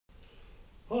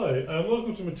Hi, and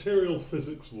welcome to Material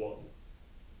Physics 1.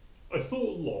 I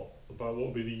thought a lot about what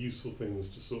would be the useful things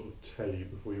to sort of tell you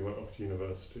before you went off to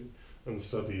university and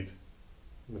studied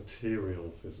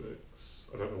material physics.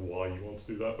 I don't know why you want to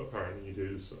do that, but apparently you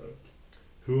do, so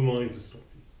who am I to stop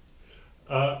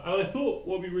you? And I thought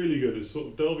what would be really good is sort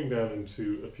of delving down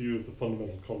into a few of the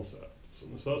fundamental concepts.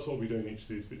 And so that's what we'll be doing in each of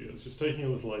these videos, just taking a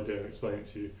little idea and explaining it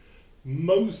to you.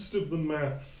 Most of the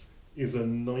maths is a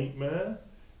nightmare.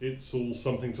 It's all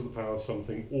something to the power of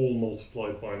something, all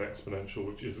multiplied by an exponential,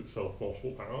 which is itself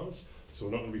multiple powers. So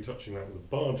we're not going to be touching that with a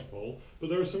barge pole. But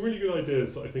there are some really good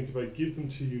ideas that I think if I give them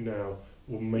to you now,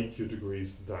 will make your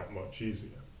degrees that much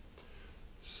easier.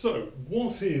 So,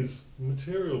 what is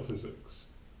material physics?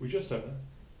 We just don't know.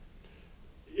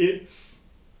 It's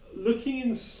looking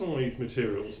inside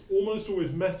materials, almost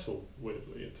always metal,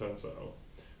 weirdly, it turns out,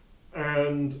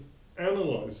 and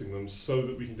analysing them so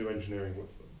that we can do engineering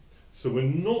with them. So we're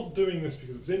not doing this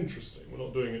because it's interesting, we're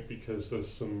not doing it because there's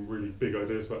some really big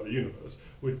ideas about the universe,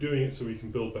 we're doing it so we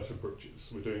can build better bridges,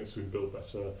 we're doing it so we can build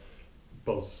better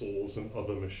buzzsaws and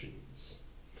other machines.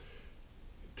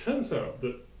 It turns out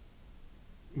that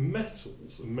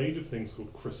metals are made of things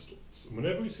called crystals, and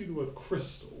whenever we see the word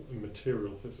crystal in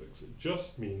material physics, it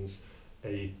just means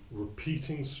a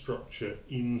repeating structure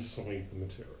inside the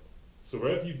material. So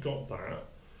wherever you've got that,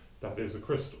 that is a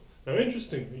crystal. Now,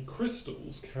 interestingly,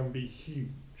 crystals can be huge.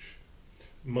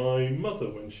 My mother,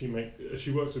 when she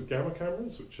works with gamma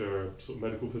cameras, which are a sort of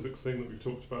medical physics thing that we've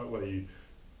talked about, where you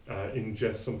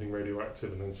ingest something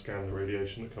radioactive and then scan the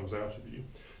radiation that comes out of you.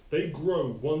 They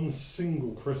grow one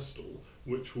single crystal,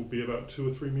 which will be about 2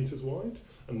 or 3 meters wide,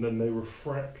 and then they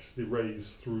refract the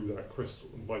rays through that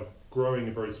crystal. And by growing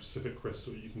a very specific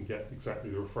crystal, you can get exactly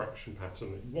the refraction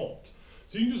pattern that you want.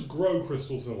 So you can just grow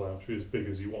crystals and allow it to be as big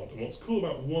as you want. And what's cool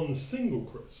about one single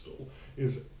crystal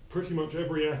is pretty much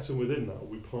every atom within that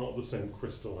will be part of the same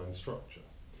crystalline structure.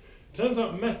 It turns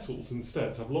out metals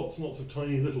instead have lots and lots of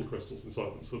tiny little crystals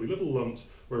inside them. So there'll be little lumps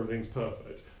where everything's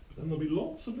perfect, but then there'll be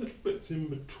lots of little bits in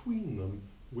between them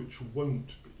which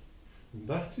won't be. And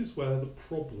that is where the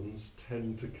problems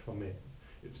tend to come in.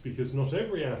 It's because not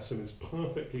every atom is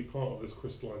perfectly part of this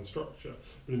crystalline structure,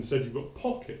 but instead you've got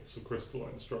pockets of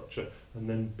crystalline structure and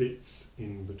then bits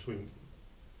in between them.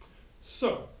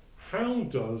 So, how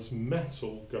does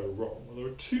metal go wrong? Well, there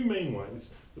are two main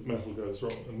ways that metal goes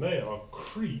wrong, and they are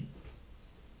creep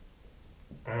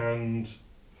and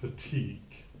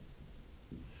fatigue.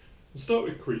 We'll start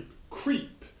with creep.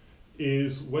 Creep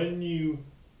is when you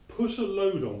put a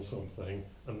load on something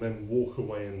and then walk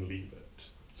away and leave it.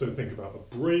 So think about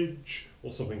a bridge,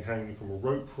 or something hanging from a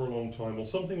rope for a long time, or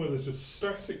something where there's just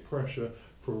static pressure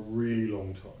for a really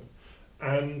long time.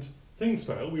 And things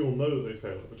fail, we all know that they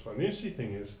fail over time. The interesting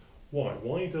thing is, why?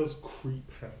 Why does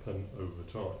creep happen over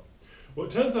time? Well,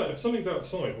 it turns out if something's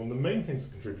outside, one of the main things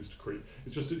that contributes to creep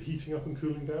is just it heating up and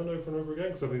cooling down over and over again,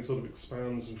 because everything sort of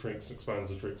expands and shrinks and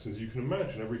expands and shrinks. And as you can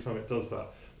imagine, every time it does that,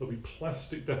 there'll be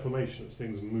plastic deformation as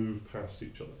things move past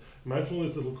each other. Imagine all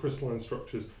those little crystalline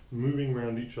structures moving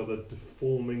around each other,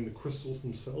 deforming. The crystals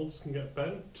themselves can get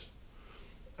bent,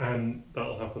 and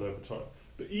that'll happen over time.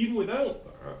 But even without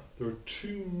that, there are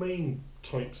two main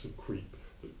types of creep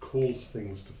that cause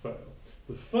things to fail.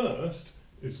 The first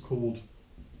is called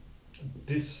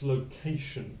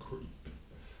dislocation creep.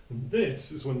 And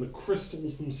this is when the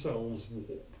crystals themselves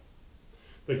warp.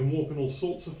 They can warp in all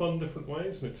sorts of fun different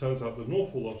ways, and it turns out that an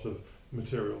awful lot of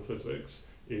material physics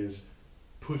is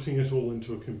putting it all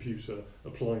into a computer,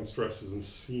 applying stresses and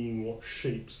seeing what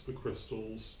shapes the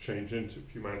crystals change into.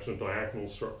 If you imagine a diagonal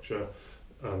structure,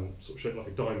 sort of shaped like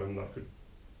a diamond, that could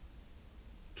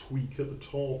tweak at the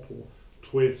top or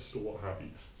twist or what have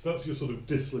you. So that's your sort of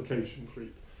dislocation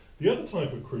creep. The other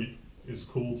type of creep is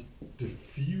called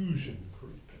diffusion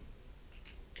creep.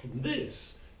 And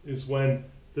this is when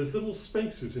there's little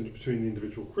spaces in between the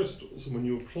individual crystals, and when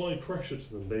you apply pressure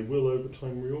to them, they will over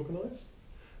time reorganize,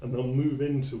 and they'll move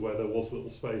into where there was a little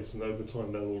space, and over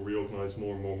time they'll all reorganize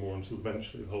more and more and more until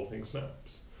eventually the whole thing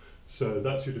snaps. So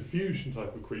that's your diffusion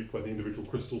type of creep, where the individual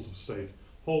crystals have stayed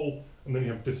whole, and then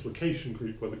you have dislocation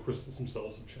creep, where the crystals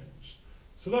themselves have changed.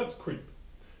 So that's creep.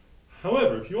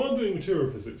 However, if you are doing material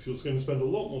physics, you're going to spend a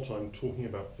lot more time talking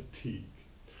about fatigue.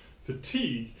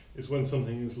 Fatigue is when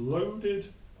something is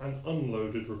loaded and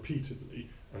unloaded repeatedly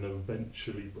and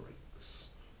eventually breaks.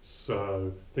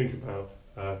 So think about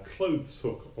a clothes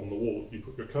hook on the wall. You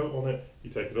put your coat on it,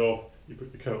 you take it off, you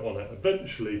put your coat on it,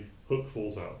 eventually hook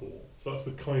falls out of the wall. So that's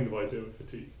the kind of idea of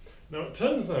fatigue. Now it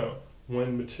turns out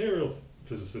when material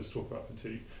physicists talk about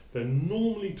fatigue, they're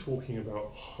normally talking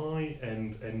about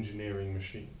high-end engineering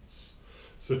machines.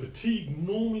 So fatigue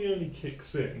normally only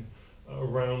kicks in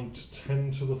around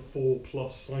 10 to the 4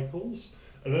 plus cycles,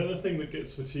 and anything that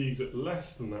gets fatigued at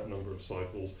less than that number of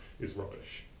cycles is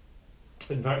rubbish.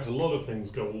 In fact, a lot of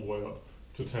things go all the way up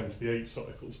to 10 to the 8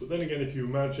 cycles, but then again, if you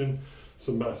imagine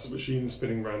some massive machine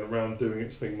spinning round and round doing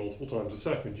its thing multiple times a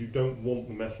second, you don't want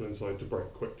the metal inside to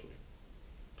break quickly.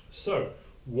 So,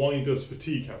 why does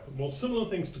fatigue happen? Well, similar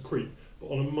things to creep, but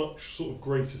on a much sort of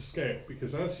greater scale,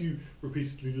 because as you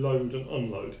repeatedly load and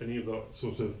unload, any of that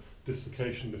sort of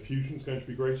dislocation, diffusion is going to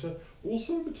be greater.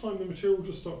 Also, over time, the material will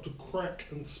just start to crack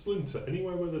and splinter.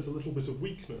 Anywhere where there's a little bit of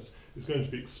weakness is going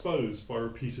to be exposed by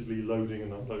repeatedly loading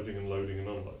and unloading and loading and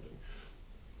unloading.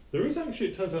 There is actually,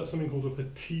 it turns out, something called a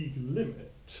fatigue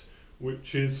limit,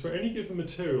 which is for any given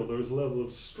material there is a level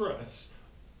of stress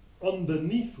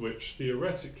underneath which,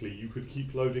 theoretically, you could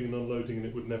keep loading and unloading and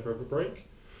it would never ever break.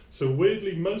 So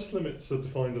weirdly, most limits are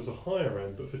defined as a higher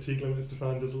end, but fatigue limit is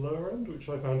defined as a lower end, which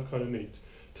I found kind of neat.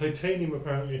 Titanium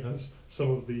apparently has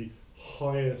some of the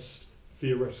highest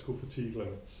theoretical fatigue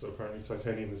limits. So apparently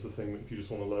titanium is the thing that if you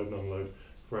just want to load and unload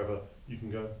forever, you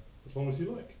can go as long as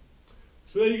you like.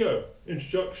 So there you go.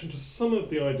 Introduction to some of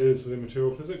the ideas within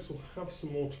material physics. We'll have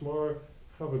some more tomorrow.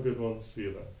 Have a good one. See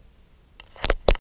you then.